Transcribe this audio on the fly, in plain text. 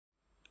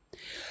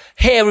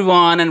Hey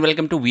everyone, and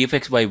welcome to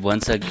VFXY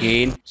once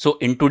again. So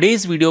in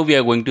today's video we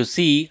are going to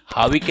see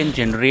how we can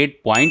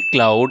generate point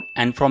cloud,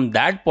 and from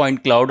that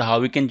point cloud how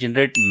we can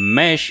generate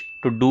mesh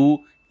to do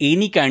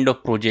any kind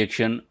of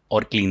projection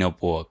or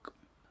cleanup work.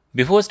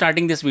 Before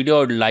starting this video, I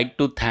would like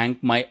to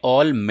thank my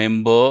all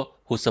member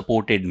who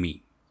supported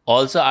me.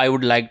 Also, I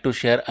would like to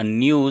share a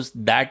news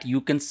that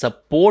you can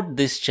support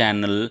this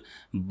channel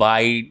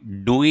by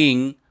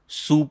doing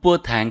super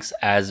thanks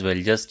as well.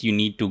 Just you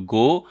need to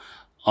go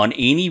on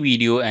any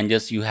video and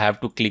just you have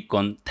to click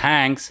on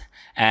thanks,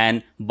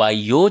 and by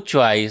your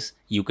choice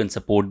you can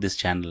support this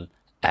channel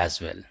as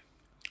well.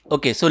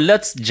 Okay, so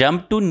let's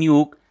jump to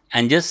Nuke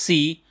and just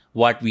see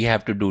what we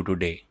have to do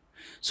today.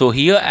 So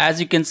here,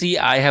 as you can see,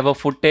 I have a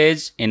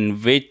footage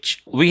in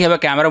which we have a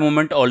camera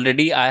movement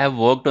already. I have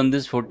worked on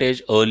this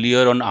footage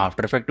earlier on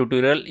After Effects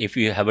tutorial. If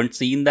you haven't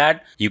seen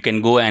that, you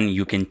can go and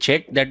you can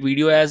check that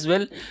video as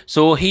well.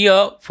 So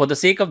here, for the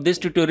sake of this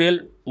tutorial,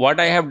 what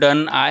I have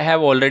done, I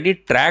have already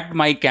tracked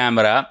my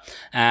camera,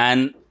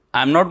 and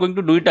I'm not going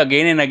to do it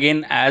again and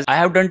again as I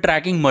have done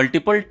tracking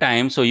multiple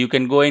times. So you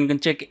can go and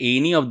check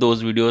any of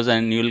those videos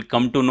and you'll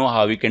come to know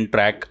how we can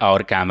track our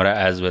camera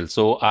as well.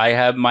 So I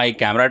have my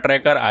camera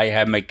tracker, I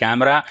have my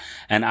camera,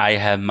 and I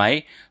have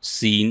my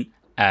scene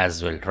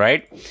as well,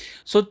 right?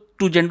 So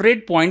to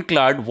generate point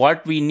cloud,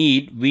 what we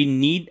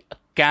need a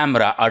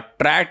camera, a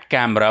tracked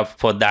camera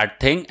for that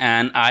thing,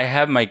 and I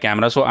have my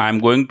camera. So I'm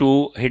going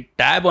to hit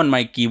tab on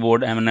my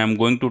keyboard and I'm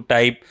going to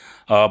type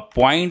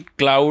point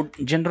cloud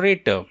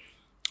generator.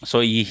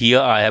 So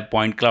here I have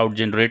point cloud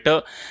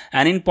generator,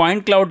 and in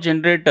point cloud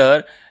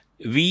generator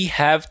we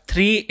have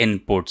three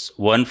inputs.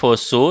 One for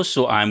source,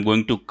 so I'm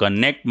going to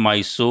connect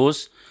my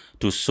source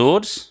to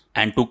source,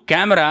 and to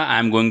camera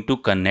I'm going to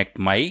connect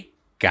my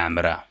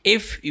camera.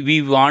 If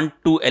we want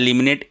to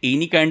eliminate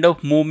any kind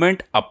of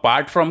movement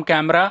apart from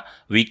camera,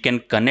 we can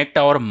connect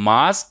our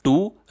mask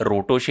to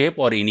roto shape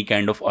or any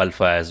kind of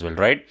alpha as well,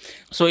 right?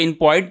 So in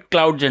point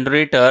cloud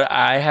generator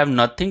I have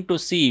nothing to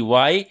see.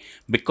 Why?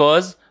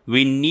 Because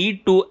we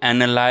need to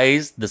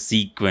analyze the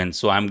sequence.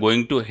 So I'm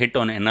going to hit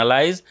on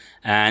analyze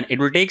and it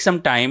will take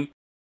some time.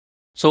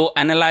 So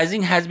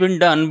analyzing has been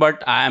done,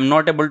 but I am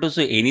not able to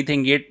see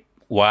anything yet.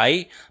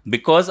 Why?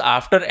 Because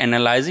after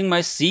analyzing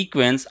my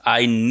sequence,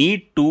 I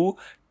need to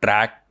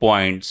track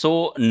point.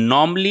 So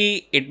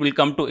normally it will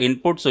come to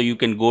input. So you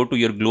can go to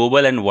your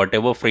global and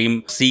whatever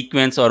frame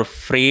sequence or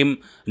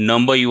frame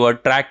number you are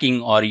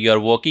tracking or you are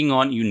working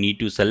on, you need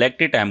to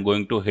select it. I'm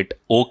going to hit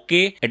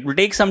OK. It will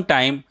take some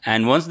time,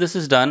 and once this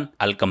is done,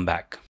 I'll come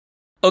back.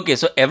 Okay,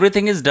 so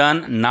everything is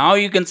done. Now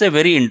you can say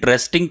very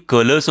interesting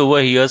colors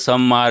over here.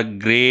 Some are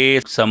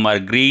gray, some are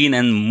green,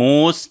 and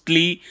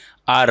mostly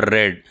are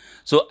red.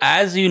 So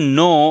as you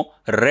know,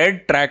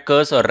 red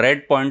trackers or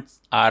red points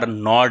are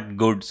not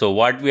good. So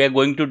what we are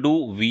going to do,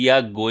 we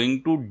are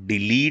going to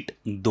delete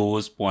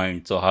those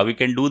points. So how we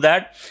can do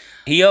that?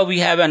 Here we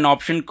have an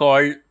option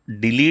called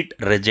delete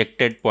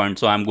rejected point.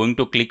 So I'm going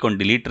to click on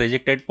delete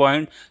rejected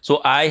point.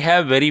 So I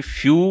have very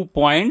few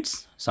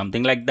points,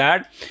 something like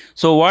that.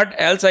 So what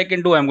else I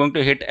can do? I'm going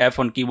to hit F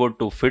on keyboard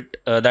to fit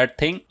that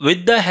thing.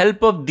 With the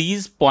help of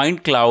these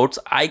point clouds,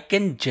 I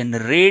can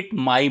generate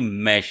my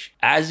mesh.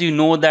 As you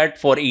know that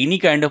for any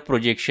kind of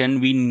projection,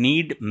 we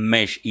need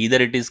mesh. Either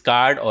it is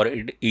card or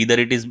either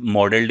it is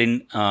modeled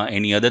in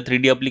any other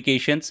 3D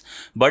applications.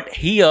 But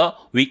here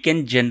we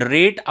can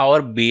generate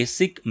our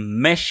basic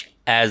mesh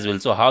as well.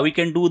 So how we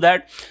can do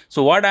that?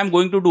 So what I'm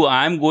going to do,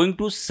 I'm going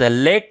to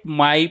select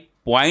my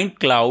point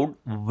cloud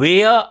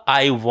where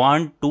I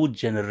want to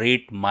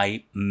generate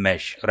my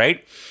mesh,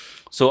 right?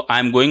 So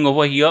I'm going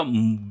over here.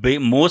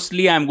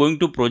 Mostly I'm going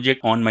to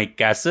project on my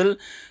castle.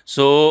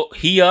 So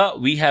here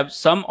we have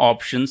some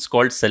options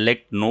called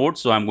select node.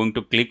 So I'm going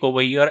to click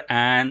over here,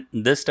 and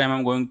this time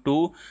I'm going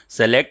to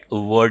select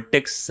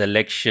vertex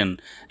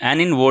selection.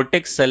 And in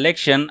vertex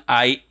selection,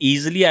 I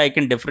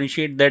can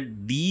differentiate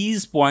that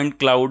these point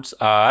clouds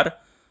are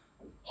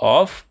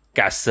of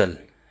castle,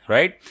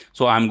 right?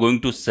 So I'm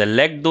going to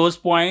select those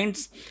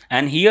points,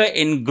 and here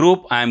in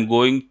group I'm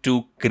going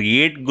to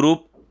create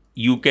group.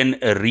 You can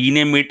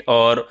rename it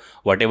or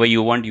whatever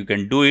you want, you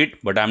can do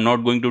it, but I'm not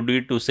going to do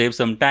it to save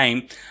some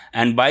time.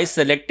 And by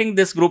selecting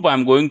this group,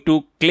 I'm going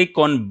to click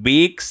on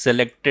bake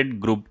selected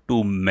group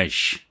to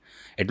mesh.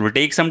 It will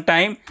take some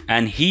time,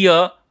 and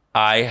here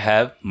I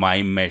have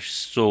my mesh.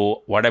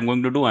 So what I'm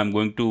going to do, I'm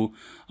going to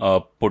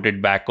put it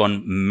back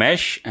on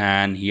mesh,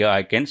 and here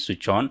I can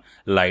switch on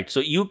light. So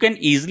you can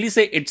easily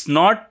say it's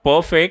not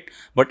perfect,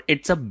 but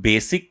it's a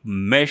basic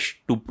mesh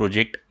to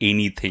project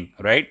anything,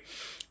 right?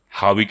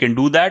 How we can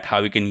do that,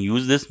 how we can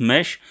use this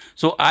mesh.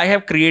 So I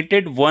have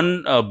created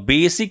one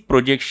basic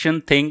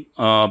projection thing,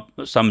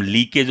 some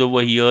leakage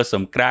over here,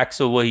 some cracks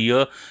over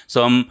here,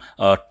 some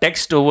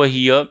text over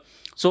here.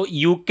 So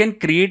you can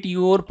create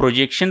your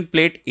projection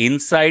plate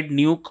inside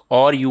Nuke,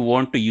 or you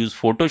want to use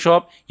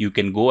Photoshop, you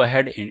can go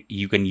ahead and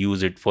you can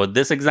use it. For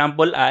this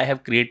example, I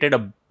have created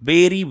a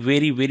very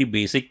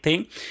basic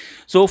thing.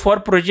 So for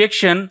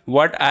projection,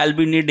 what I'll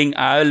be needing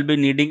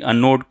a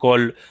node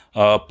called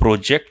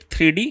Project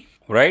 3D.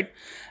 right?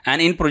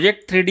 And in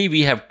project 3D,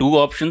 we have two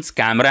options,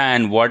 camera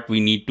and what we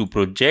need to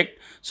project.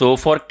 So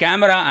for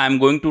camera, I'm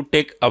going to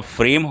take a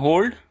frame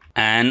hold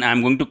and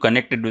I'm going to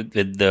connect it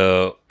with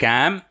the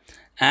cam.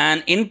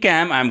 And in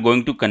cam, I'm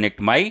going to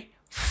connect my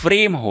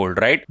frame hold,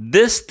 right?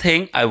 This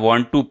thing I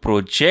want to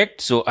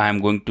project. So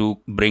I'm going to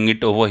bring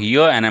it over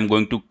here and I'm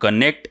going to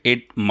connect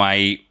it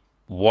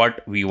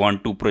what we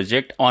want to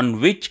project,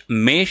 on which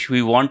mesh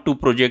we want to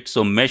project.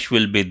 So mesh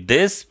will be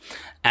this.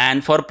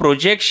 And for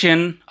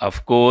projection,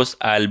 of course,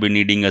 I'll be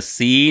needing a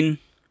scene.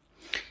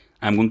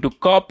 I'm going to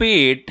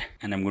copy it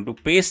and I'm going to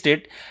paste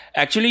it.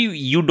 Actually,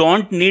 you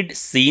don't need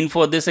scene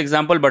for this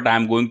example, but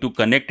I'm going to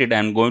connect it.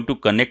 I'm going to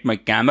connect my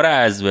camera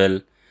as well,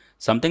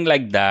 something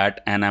like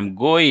that. And I'm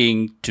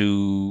going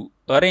to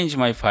arrange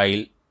my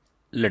file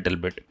little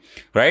bit,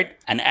 right?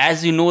 And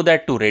as you know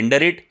that to render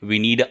it, we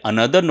need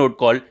another node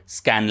called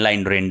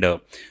scanline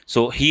render.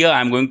 So here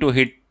I'm going to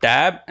hit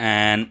tab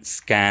and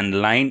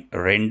scanline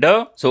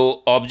render.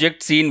 So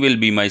object scene will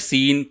be my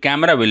scene,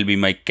 camera will be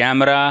my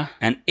camera.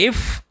 And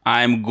if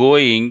I'm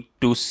going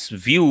to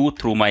view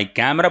through my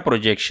camera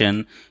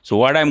projection, so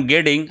what I'm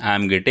getting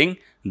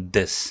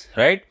this,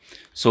 right?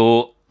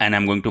 So, and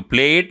I'm going to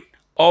play it.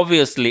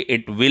 Obviously,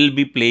 it will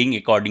be playing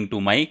according to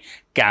my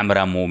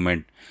camera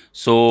movement.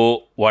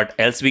 So what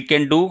else we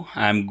can do?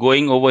 I'm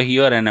going over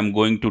here and I'm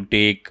going to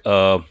take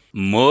a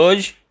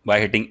merge by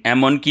hitting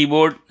M on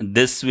keyboard.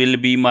 This will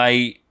be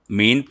my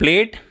main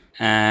plate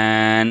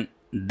and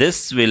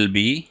this will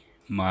be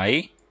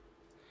my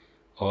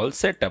all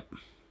setup.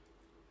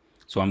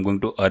 So I'm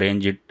going to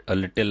arrange it a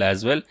little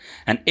as well.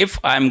 And if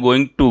I'm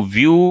going to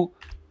view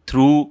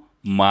through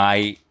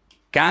my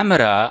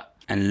camera,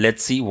 and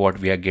let's see what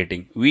we are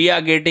getting. We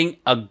are getting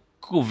a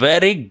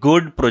very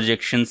good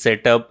projection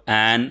setup,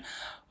 and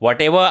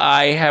whatever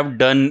I have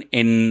done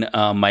in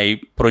my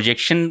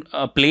projection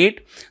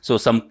plate, so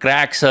some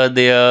cracks are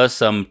there,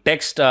 some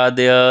text are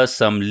there,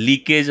 some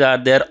leakage are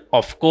there.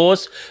 Of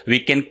course, we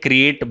can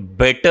create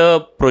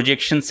better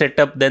projection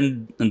setup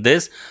than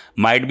this.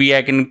 Might be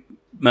I can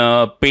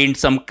paint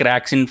some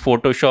cracks in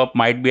Photoshop,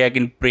 might be I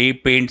can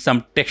paint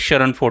some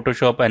texture on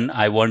Photoshop and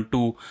I want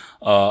to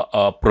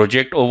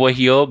project over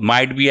here.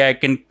 Might be I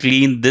can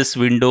clean this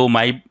window,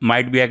 might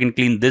be I can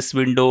clean this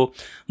window,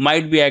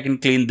 might be I can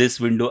clean this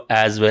window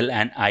as well,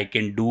 and I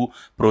can do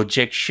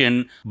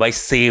projection by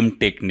same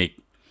technique.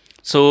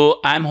 So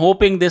I'm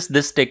hoping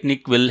this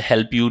technique will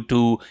help you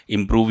to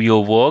improve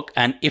your work.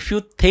 And if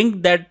you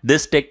think that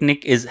this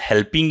technique is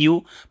helping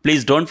you,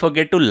 please don't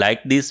forget to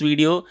like this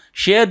video,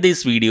 share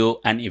this video,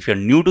 and if you're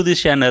new to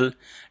this channel,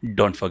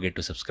 don't forget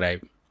to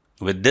subscribe.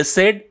 With this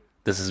said,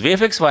 this is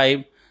VFX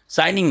Vibe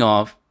signing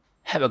off.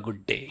 Have a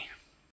good day.